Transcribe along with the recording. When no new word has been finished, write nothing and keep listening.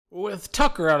With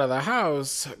Tucker out of the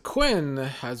house, Quinn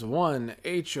has won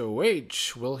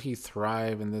HOH. Will he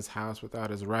thrive in this house without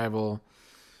his rival?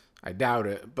 I doubt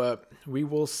it, but we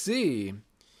will see.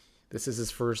 This is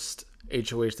his first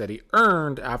HOH that he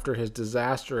earned after his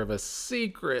disaster of a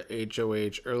secret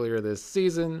HOH earlier this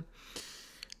season.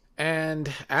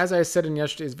 And as I said in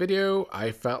yesterday's video,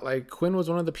 I felt like Quinn was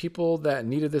one of the people that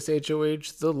needed this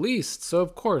HOH the least. So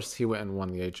of course he went and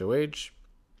won the HOH.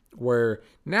 Where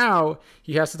now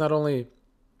he has to not only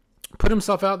put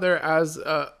himself out there as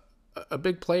a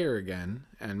big player again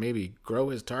and maybe grow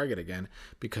his target again,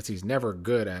 because he's never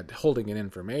good at holding in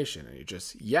information and he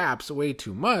just yaps way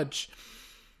too much.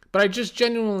 But I just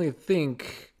genuinely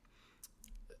think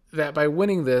that by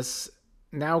winning this,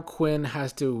 now Quinn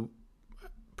has to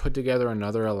put together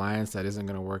another alliance that isn't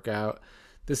going to work out.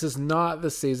 This is not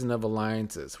the season of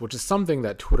alliances, which is something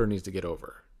that Twitter needs to get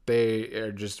over.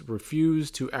 They just refuse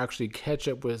to actually catch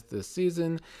up with this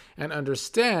season and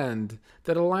understand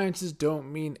that alliances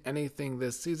don't mean anything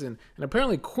this season. And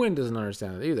apparently Quinn doesn't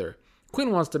understand it either.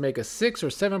 Quinn wants to make a 6 or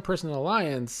 7 person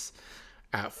alliance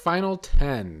at Final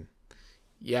 10.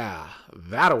 Yeah,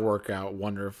 that'll work out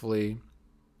wonderfully.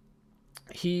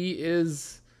 He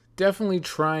is definitely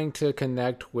trying to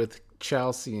connect with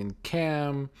Chelsea and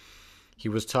Cam. He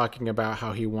was talking about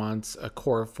how he wants a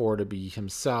core 4 to be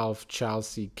himself,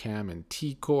 Chelsea, Cam, and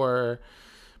T-Core,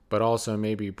 but also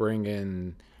maybe bring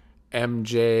in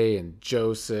MJ and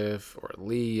Joseph or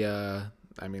Leah.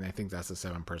 I mean, I think that's a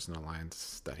 7-person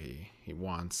alliance that he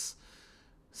wants.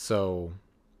 So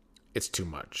it's too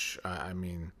much. I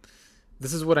mean,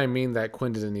 this is what I mean that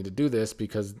Quinn doesn't need to do this,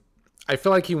 because I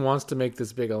feel like he wants to make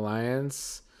this big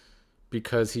alliance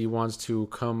because he wants to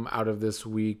come out of this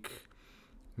week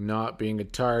not being a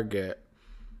target,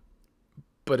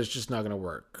 but it's just not going to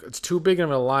work. It's too big of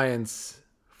an alliance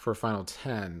for Final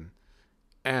 10,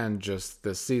 and just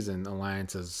this season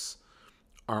alliances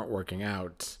aren't working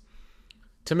out.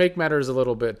 To make matters a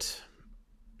little bit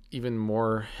even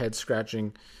more head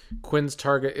scratching, Quinn's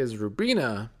target is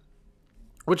Rubina,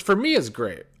 which for me is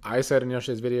great. I said in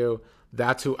yesterday's video,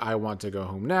 that's who I want to go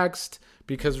home next,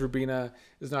 because Rubina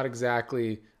is not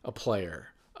exactly a player.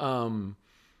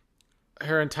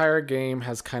 Her entire game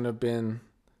has kind of been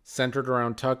centered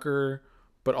around Tucker,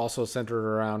 but also centered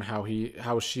around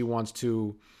how she wants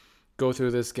to go through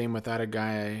this game without a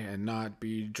guy and not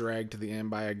be dragged to the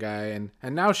end by a guy.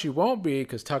 And now she won't be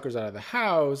because Tucker's out of the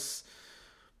house,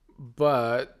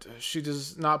 but she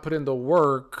does not put in the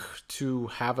work to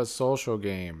have a social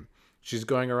game. She's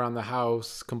going around the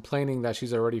house complaining that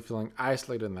she's already feeling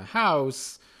isolated in the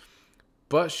house,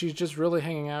 but she's just really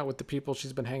hanging out with the people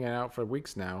she's been hanging out for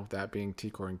weeks now, that being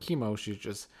T-Core and Chemo. She's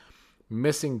just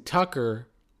missing Tucker.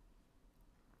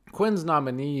 Quinn's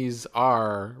nominees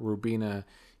are Rubina,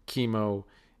 Chemo,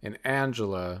 and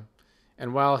Angela.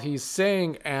 And while he's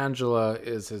saying Angela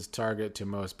is his target to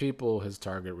most people, his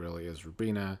target really is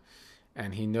Rubina.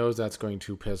 And he knows that's going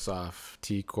to piss off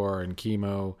T-Core and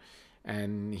Chemo.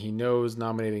 And he knows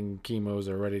nominating Chemo is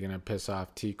already going to piss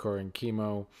off T-Core and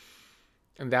Chemo.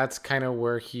 And that's kind of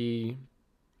where he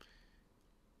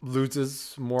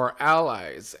loses more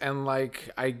allies. And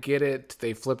like, I get it.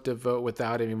 They flipped a vote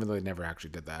without him, even though they never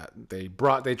actually did that.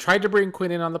 They tried to bring Quinn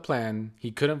in on the plan.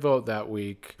 He couldn't vote that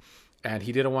week. And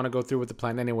he didn't want to go through with the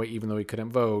plan anyway, even though he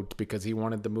couldn't vote, because he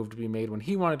wanted the move to be made when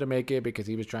he wanted to make it, because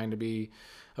he was trying to be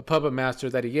a puppet master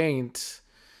that he ain't.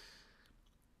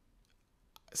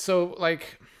 So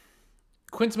like,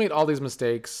 Quinn's made all these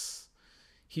mistakes.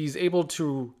 He's able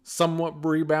to somewhat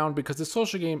rebound because the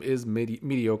social game is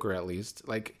mediocre, at least.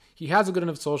 Like, he has a good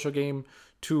enough social game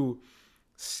to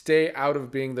stay out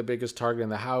of being the biggest target in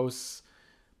the house.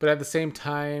 But at the same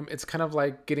time, it's kind of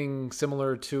like getting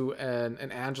similar to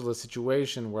an Angela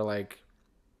situation where, like,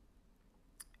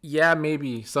 yeah,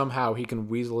 maybe somehow he can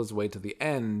weasel his way to the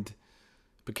end,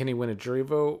 but can he win a jury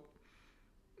vote?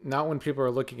 Not when people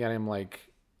are looking at him like,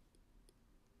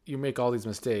 you make all these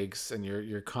mistakes and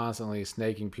you're constantly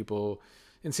snaking people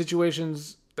in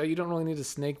situations that you don't really need to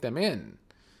snake them in.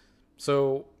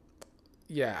 So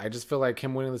yeah, I just feel like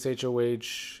him winning this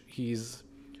HOH, he's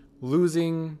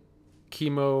losing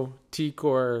Chemo,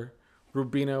 T-Core,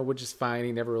 Rubina, which is fine.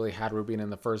 He never really had Rubina in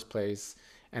the first place.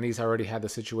 And he's already had the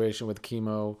situation with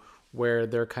Chemo where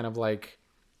they're kind of like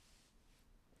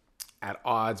at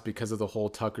odds because of the whole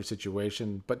Tucker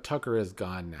situation. But Tucker is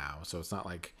gone now, so it's not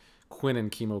like Quinn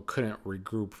and Chemo couldn't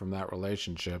regroup from that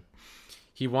relationship.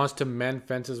 He wants to mend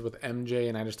fences with MJ,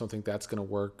 and I just don't think that's going to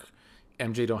work.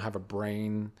 MJ don't have a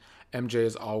brain. MJ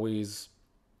is always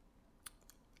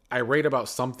irate about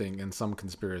something in some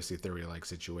conspiracy theory-like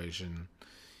situation.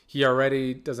 He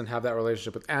already doesn't have that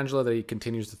relationship with Angela that he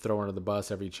continues to throw under the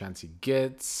bus every chance he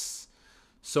gets.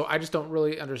 So I just don't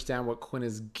really understand what Quinn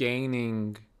is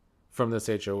gaining from this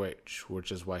HOH, which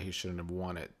is why he shouldn't have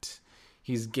won it.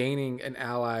 He's gaining an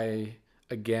ally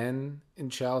again in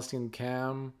Chelsea and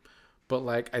Cam, but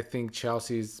like I think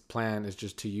Chelsea's plan is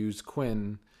just to use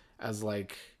Quinn as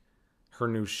like her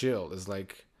new shield. Is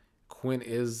like Quinn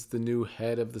is the new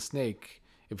head of the snake.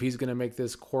 If he's gonna make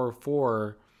this core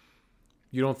four,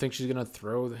 you don't think she's gonna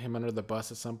throw him under the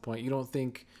bus at some point? You don't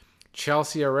think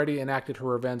Chelsea already enacted her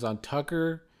revenge on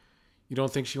Tucker? You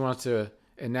don't think she wants to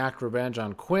enact revenge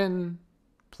on Quinn?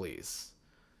 Please.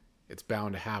 It's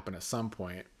bound to happen at some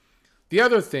point. The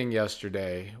other thing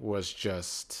yesterday was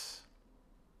just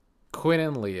Quinn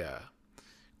and Leah.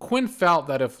 Quinn felt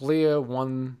that if Leah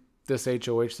won this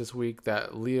HOH this week,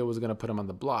 that Leah was going to put him on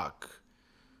the block.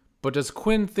 But does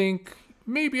Quinn think,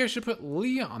 maybe I should put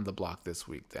Leah on the block this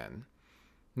week then?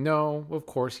 No, of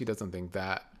course he doesn't think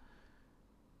that.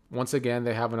 Once again,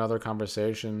 they have another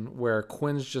conversation where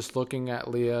Quinn's just looking at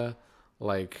Leah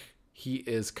like he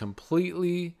is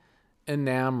completely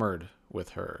enamored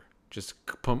with her. Just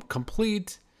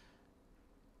complete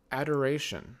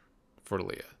adoration for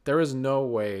Leah. There is no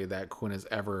way that Quinn is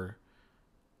ever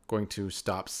going to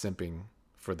stop simping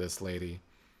for this lady.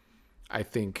 I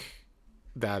think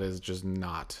that is just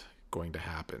not going to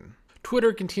happen.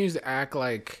 Twitter continues to act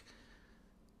like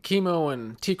Chemo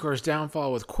and T-Core's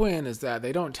downfall with Quinn is that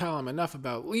they don't tell him enough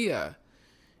about Leah.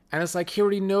 And it's like he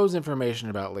already knows information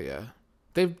about Leah.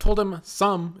 They've told him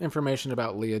some information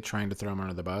about Leah trying to throw him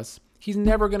under the bus. He's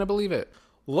never going to believe it.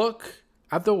 Look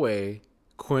at the way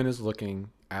Quinn is looking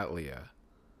at Leah.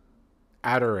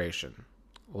 Adoration.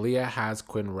 Leah has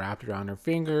Quinn wrapped around her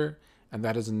finger, and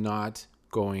that is not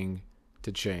going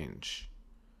to change.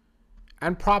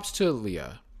 And props to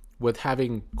Leah. With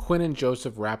having Quinn and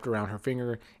Joseph wrapped around her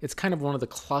finger, it's kind of one of the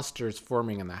clusters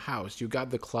forming in the house. You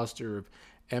got the cluster of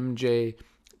MJ,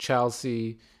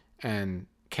 Chelsea, and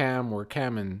Cam, where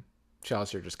Cam and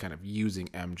Chelsea are just kind of using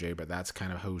MJ, but that's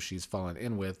kind of who she's fallen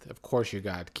in with. Of course, you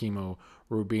got Chemo,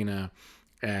 Rubina,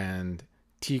 and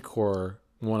T-Core.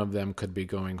 One of them could be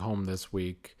going home this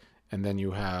week. And then you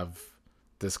have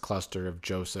this cluster of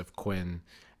Joseph, Quinn,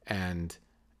 and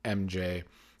MJ.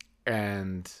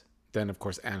 And then, of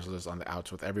course, Angela's on the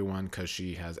outs with everyone because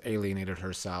she has alienated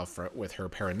herself with her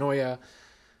paranoia.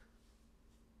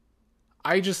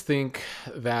 I just think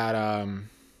that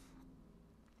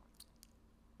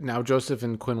now Joseph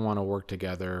and Quinn want to work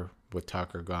together with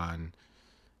Tucker gone.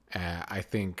 I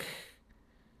think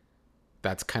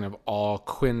that's kind of all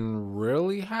Quinn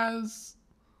really has.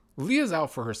 Leah's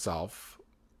out for herself.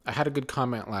 I had a good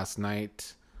comment last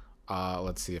night.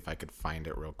 Let's see if I could find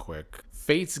it real quick.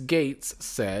 Fates Gates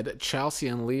said, Chelsea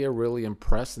and Leah really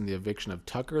impressed in the eviction of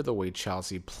Tucker. The way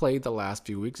Chelsea played the last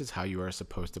few weeks is how you are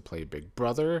supposed to play Big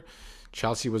Brother.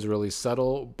 Chelsea was really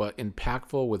subtle but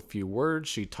impactful with few words.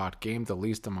 She talked game the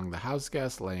least among the house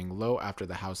guests, laying low after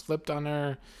the house flipped on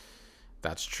her.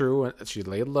 That's true. She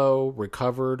laid low,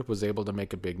 recovered, was able to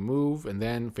make a big move. And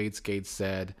then Fates Gates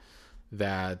said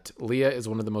that Leah is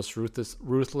one of the most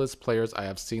ruthless players I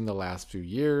have seen the last few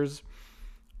years.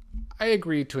 I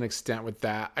agree to an extent with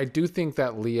that. I do think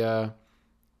that Leah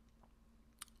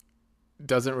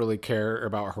doesn't really care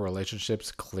about her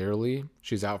relationships, clearly.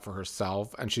 She's out for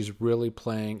herself, and she's really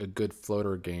playing a good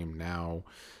floater game now.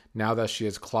 Now that she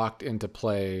has clocked into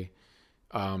play,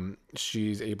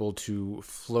 she's able to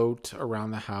float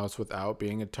around the house without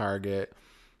being a target.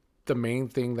 The main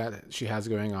thing that she has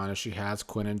going on is she has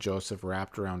Quinn and Joseph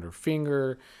wrapped around her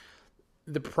finger.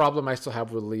 The problem I still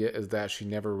have with Leah is that she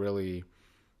never really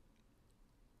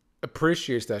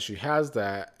appreciates that she has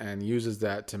that and uses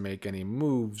that to make any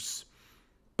moves.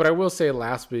 But I will say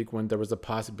last week when there was a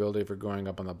possibility of her going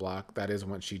up on the block, that is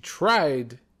when she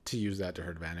tried to use that to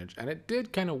her advantage, and it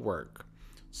did kind of work.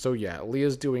 So yeah,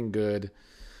 Leah's doing good.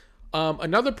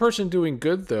 Another person doing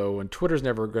good though, and Twitter's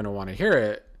never going to want to hear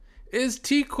it, is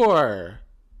T-Core.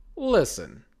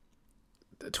 Listen,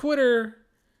 Twitter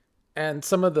and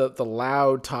some of the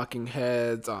loud talking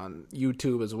heads on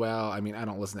YouTube as well. I mean, I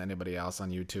don't listen to anybody else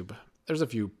on YouTube. There's a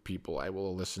few people I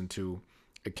will listen to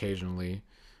occasionally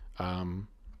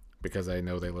because I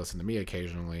know they listen to me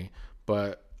occasionally.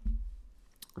 But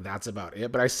that's about it.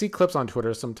 But I see clips on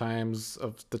Twitter sometimes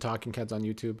of the talking heads on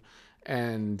YouTube.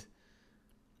 And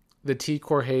the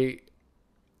T-Core hate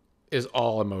is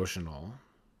all emotional.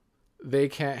 They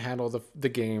can't handle the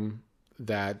game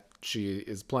that she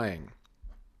is playing.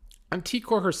 And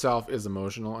T-Core herself is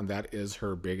emotional, and that is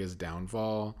her biggest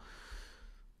downfall.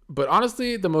 But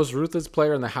honestly, the most ruthless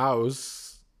player in the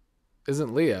house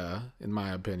isn't Leah, in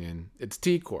my opinion. It's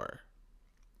T-Core.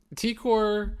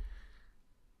 T-Core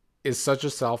is such a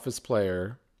selfish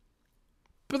player,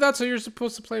 but that's how you're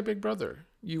supposed to play Big Brother.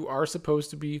 You are supposed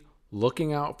to be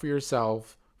looking out for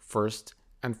yourself first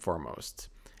and foremost.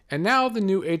 And now the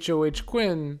new HOH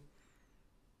Quinn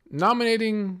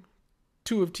nominating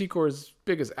two of T-Core's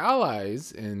biggest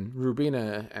allies in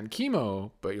Rubina and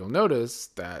Chemo, but you'll notice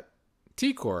that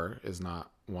T-Core is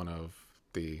not one of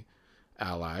the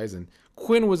allies, and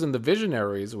Quinn was in the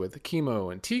Visionaries with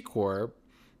Chemo and T-Core,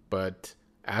 but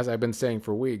as I've been saying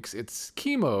for weeks, it's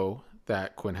Chemo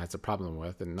that Quinn has a problem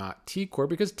with and not T-Core,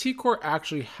 because T-Core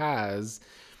actually has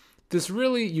this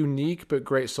really unique but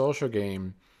great social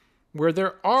game where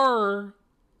there are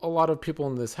a lot of people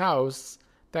in this house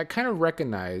that kind of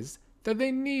recognize that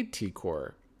they need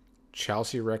T-Core.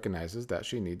 Chelsea recognizes that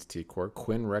she needs T-Core.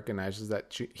 Quinn recognizes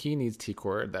that he needs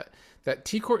T-Core, that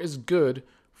T-Core is good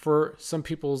for some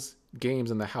people's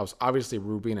games in the house. Obviously,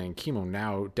 Rubina and Chemo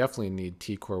now definitely need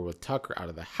T-Core with Tucker out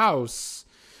of the house.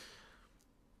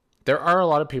 There are a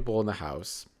lot of people in the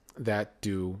house that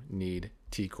do need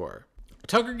T-Core.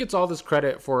 Tucker gets all this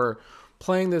credit for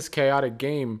playing this chaotic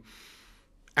game,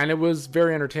 and it was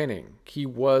very entertaining. He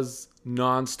was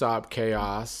nonstop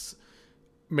chaos,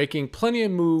 making plenty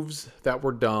of moves that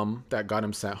were dumb that got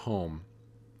him sent home.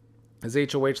 His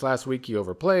HOH last week, he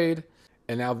overplayed,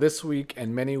 and now this week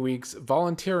and many weeks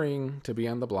volunteering to be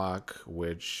on the block,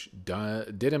 which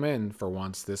did him in for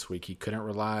once this week. He couldn't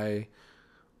rely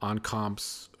on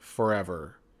comps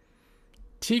forever.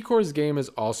 T-Core's game is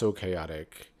also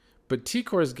chaotic, but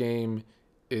T-Core's game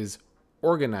is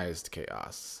organized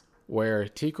chaos, where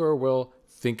T-Core will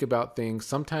think about things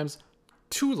sometimes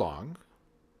too long,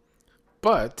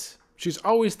 but she's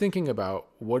always thinking about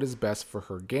what is best for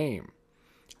her game.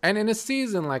 And in a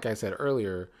season, like I said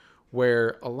earlier,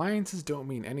 where alliances don't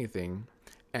mean anything,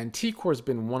 and T-Core's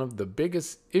been one of the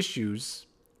biggest issues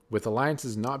with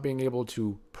alliances not being able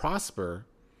to prosper,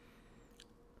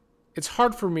 it's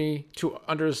hard for me to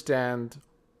understand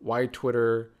why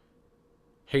Twitter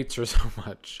hates her so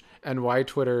much and why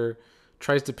Twitter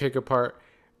tries to pick apart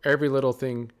every little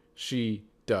thing she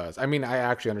does. I mean, I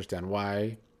actually understand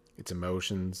why. It's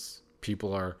emotions.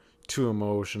 People are too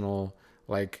emotional.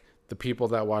 Like, the people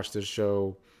that watch this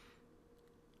show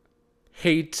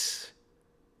hate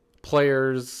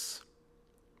players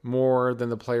more than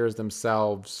the players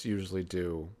themselves usually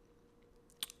do.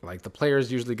 Like, the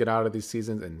players usually get out of these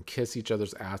seasons and kiss each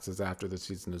other's asses after the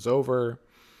season is over,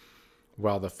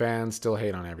 while the fans still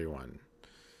hate on everyone.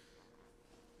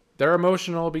 They're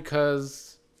emotional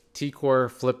because T-Core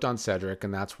flipped on Cedric,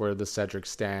 and that's where the Cedric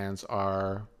stans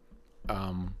are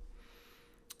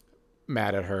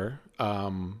mad at her.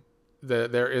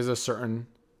 There is a certain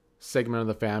segment of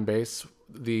the fan base,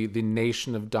 the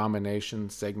Nation of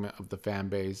Domination segment of the fan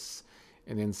base,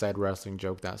 an inside wrestling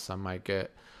joke that some might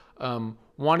get,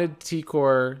 wanted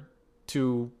T-Core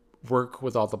to work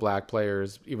with all the black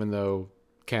players, even though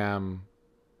Cam,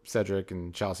 Cedric,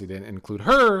 and Chelsea didn't include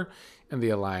her in the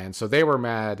alliance. So they were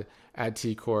mad at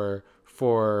T-Core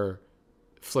for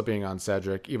flipping on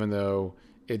Cedric, even though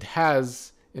it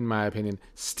has, in my opinion,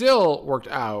 still worked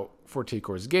out for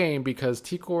T-Core's game, because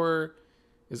T-Core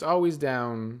is always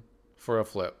down for a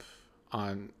flip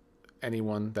on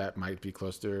anyone that might be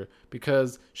close to her,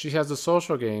 because she has a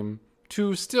social game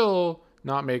to still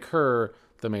not make her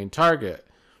the main target.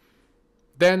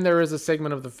 Then there is a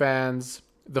segment of the fans,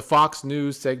 the Fox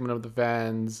News segment of the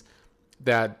fans,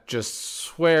 that just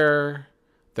swear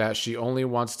that she only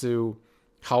wants to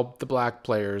help the black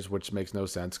players, which makes no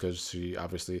sense, because she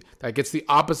obviously, that gets the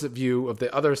opposite view of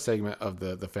the other segment of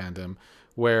the fandom,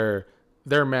 where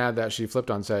they're mad that she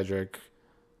flipped on Cedric.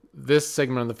 This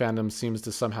segment of the fandom seems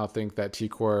to somehow think that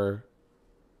T-Core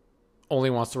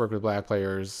only wants to work with black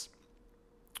players,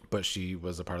 but she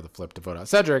was a part of the flip to vote out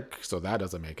Cedric, so that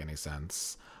doesn't make any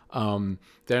sense. Then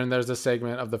there's a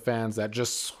segment of the fans that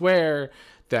just swear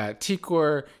that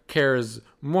T-Core cares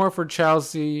more for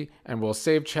Chelsea and will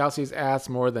save Chelsea's ass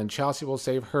more than Chelsea will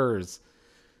save hers.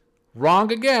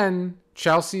 Wrong again.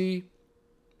 Chelsea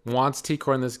wants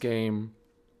T-Core in this game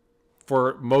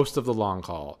for most of the long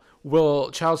haul.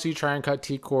 Will Chelsea try and cut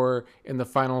T-Core in the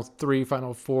final 3,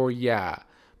 final 4? Yeah.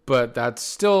 But that's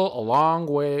still a long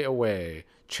way away.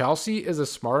 Chelsea is a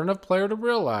smart enough player to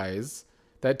realize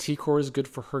that T-Core is good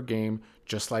for her game,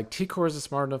 just like T-Core is a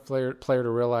smart enough player to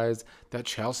realize that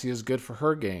Chelsea is good for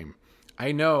her game.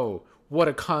 I know, what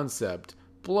a concept.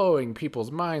 Blowing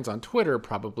people's minds on Twitter,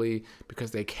 probably,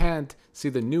 because they can't see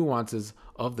the nuances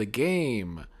of the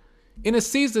game. In a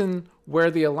season where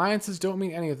the alliances don't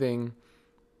mean anything,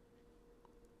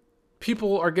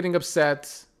 people are getting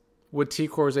upset with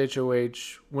T-Core's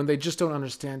HOH when they just don't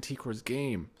understand T-Core's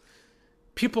game.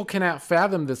 People cannot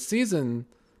fathom this season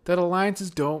that alliances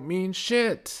don't mean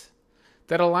shit.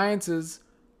 That alliances,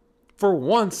 for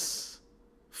once,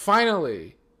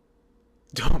 finally,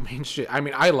 don't mean shit. I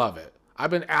mean, I love it. I've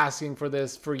been asking for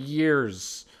this for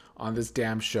years on this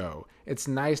damn show. It's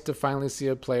nice to finally see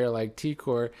a player like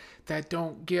Tikor that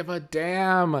don't give a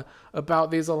damn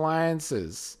about these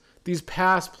alliances. These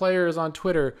past players on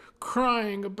Twitter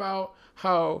crying about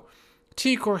how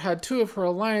Tikor had 2 of her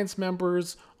alliance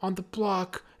members on the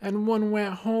block and 1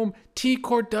 went home.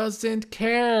 Tikor doesn't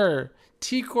care.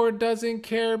 Tikor doesn't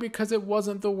care because it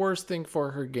wasn't the worst thing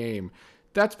for her game.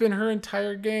 That's been her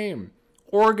entire game.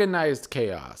 Organized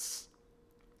chaos.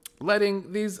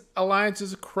 Letting these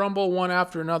alliances crumble one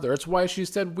after another. It's why she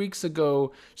said weeks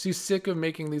ago she's sick of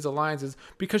making these alliances,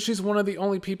 because she's one of the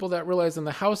only people that realize in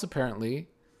the house, apparently,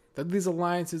 that these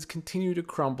alliances continue to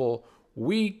crumble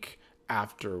week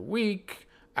after week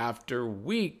after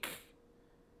week.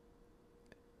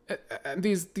 And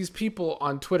these people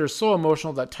on Twitter so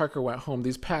emotional that Tucker went home.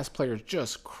 These past players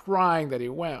just crying that he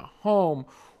went home.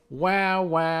 Wow,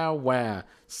 wow, wow.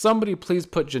 Somebody please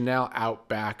put Janelle out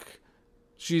back.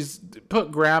 She's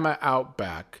put Grandma out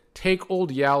back. Take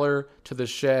old Yaller to the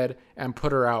shed and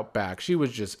put her out back. She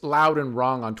was just loud and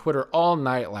wrong on Twitter all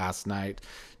night last night,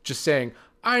 just saying,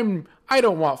 I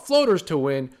don't want floaters to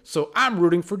win, so I'm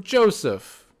rooting for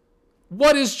Joseph.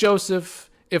 What is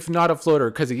Joseph if not a floater?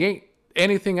 Because he ain't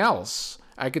anything else.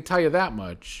 I could tell you that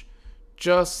much.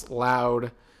 Just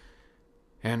loud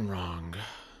and wrong.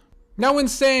 Now, in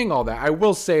saying all that, I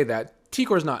will say that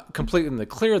Tikor's not completely in the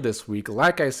clear this week.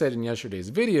 Like I said in yesterday's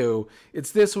video,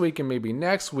 it's this week and maybe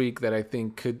next week that I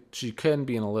think she can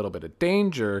be in a little bit of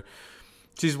danger.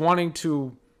 She's wanting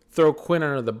to throw Quinn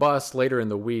under the bus later in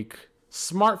the week,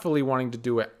 smartfully wanting to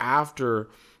do it after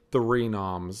the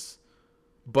renoms,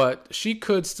 but she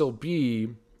could still be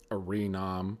a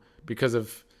renom, because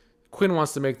if Quinn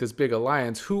wants to make this big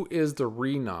alliance, who is the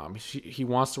renom? He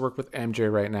wants to work with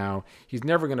MJ right now. He's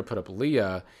never going to put up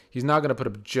Leah. He's not going to put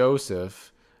up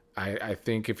Joseph. I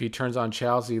think if he turns on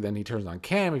Chelsea, then he turns on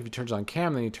Cam. If he turns on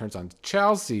Cam, then he turns on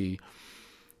Chelsea.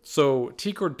 So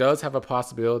Tikor does have a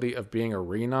possibility of being a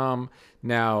renom.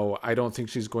 Now, I don't think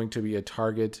she's going to be a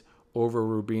target over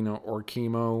Rubina or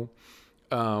Chemo.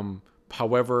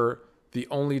 However, the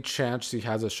only chance she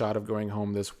has a shot of going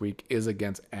home this week is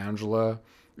against Angela.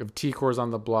 If Tikor's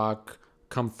on the block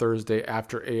come Thursday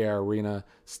after AR Arena,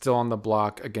 still on the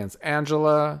block against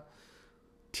Angela,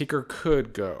 Tikor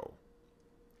could go.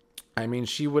 I mean,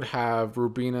 she would have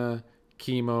Rubina,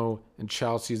 Chemo, and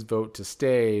Chelsea's vote to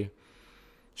stay.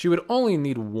 She would only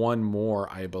need 1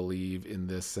 more, I believe, in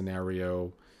this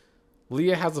scenario.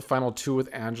 Leah has the final 2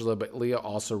 with Angela, but Leah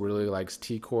also really likes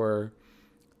Tikor.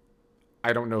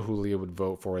 I don't know who Leah would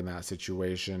vote for in that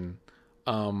situation.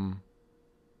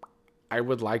 I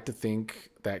would like to think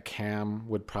that Cam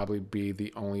would probably be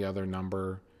the only other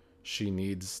number she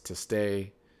needs to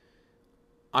stay.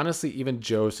 Honestly, even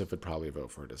Joseph would probably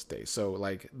vote for her to stay. So,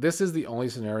 like, this is the only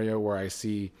scenario where I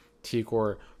see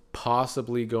Tikor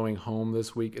possibly going home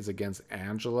this week is against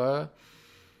Angela.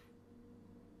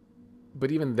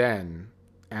 But even then,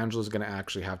 Angela's going to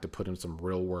actually have to put in some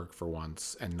real work for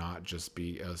once and not just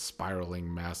be a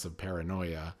spiraling mess of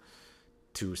paranoia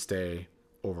to stay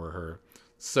over her.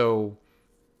 So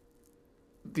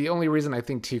the only reason I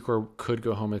think Tikor could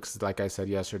go home is, like I said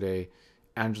yesterday,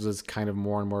 Angela's kind of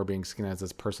more and more being seen as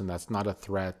this person that's not a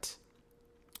threat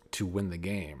to win the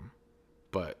game.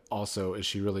 But also, is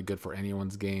she really good for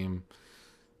anyone's game?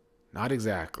 Not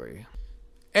exactly.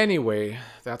 Anyway,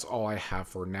 that's all I have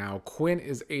for now. Quinn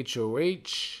is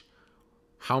HOH.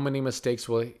 How many mistakes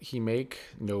will he make?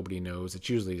 Nobody knows. It's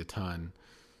usually a ton.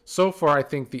 So far, I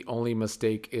think the only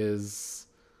mistake is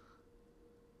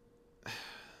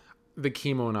the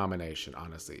Chemo nomination,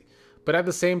 honestly. But at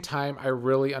the same time, I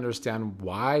really understand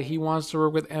why he wants to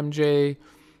work with MJ.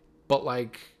 But,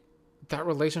 like, that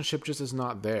relationship just is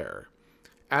not there.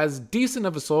 As decent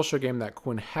of a social game that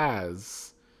Quinn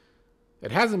has,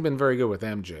 it hasn't been very good with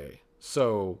MJ.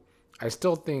 So I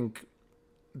still think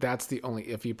that's the only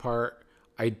iffy part.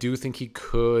 I do think he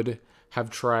could have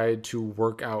tried to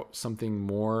work out something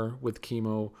more with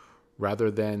Chemo rather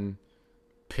than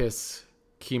piss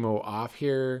Chemo off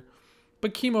here.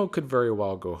 But Chemo could very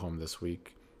well go home this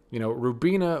week. You know,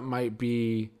 Rubina might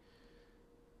be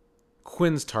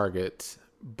Quinn's target,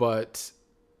 but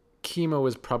Chemo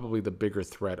is probably the bigger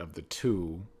threat of the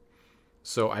two.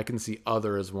 So I can see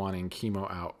others wanting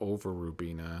Chemo out over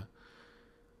Rubina.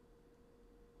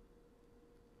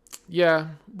 Yeah,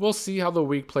 we'll see how the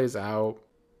week plays out.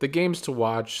 The games to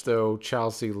watch, though,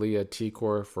 Chelsea, Leah,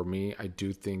 Tikor, for me, I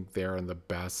do think they're in the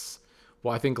best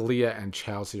Well, I think Leah and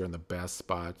Chelsea are in the best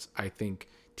spots. I think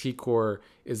T-Core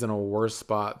is in a worse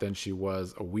spot than she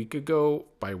was a week ago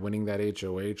by winning that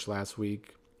HOH last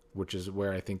week, which is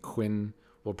where I think Quinn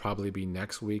will probably be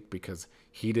next week because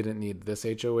he didn't need this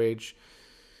HOH.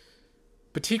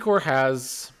 But T-Core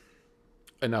has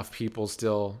enough people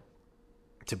still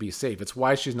to be safe. It's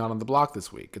why she's not on the block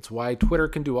this week. It's why Twitter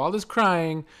can do all this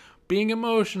crying, being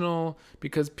emotional,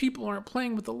 because people aren't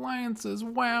playing with alliances.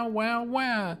 Wow, wow,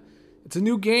 wow. It's a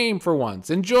new game for once.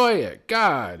 Enjoy it.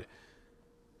 God.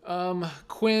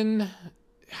 Quinn,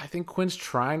 I think Quinn's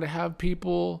trying to have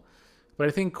people, but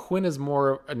I think Quinn is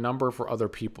more a number for other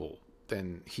people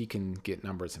than he can get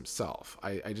numbers himself.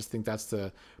 I just think that's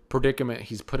the predicament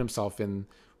he's put himself in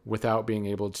without being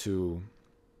able to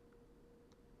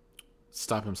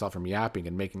stop himself from yapping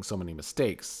and making so many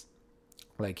mistakes.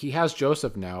 Like, he has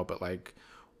Joseph now, but like,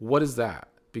 what is that?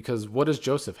 Because what does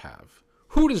Joseph have?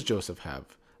 Who does Joseph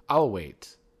have? I'll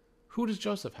wait. Who does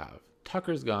Joseph have?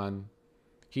 Tucker's gone.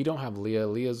 He don't have Leah.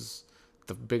 Leah's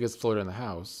the biggest floater in the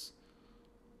house.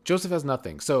 Joseph has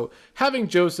nothing. So having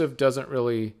Joseph doesn't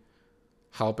really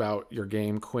help out your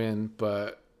game, Quinn,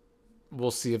 but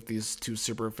we'll see if these two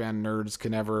superfan nerds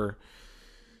can ever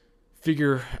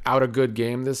figure out a good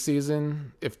game this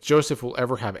season, if Joseph will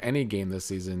ever have any game this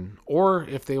season, or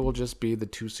if they will just be the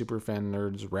two superfan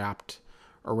nerds wrapped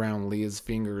around Leah's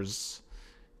fingers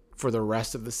for the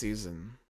rest of the season.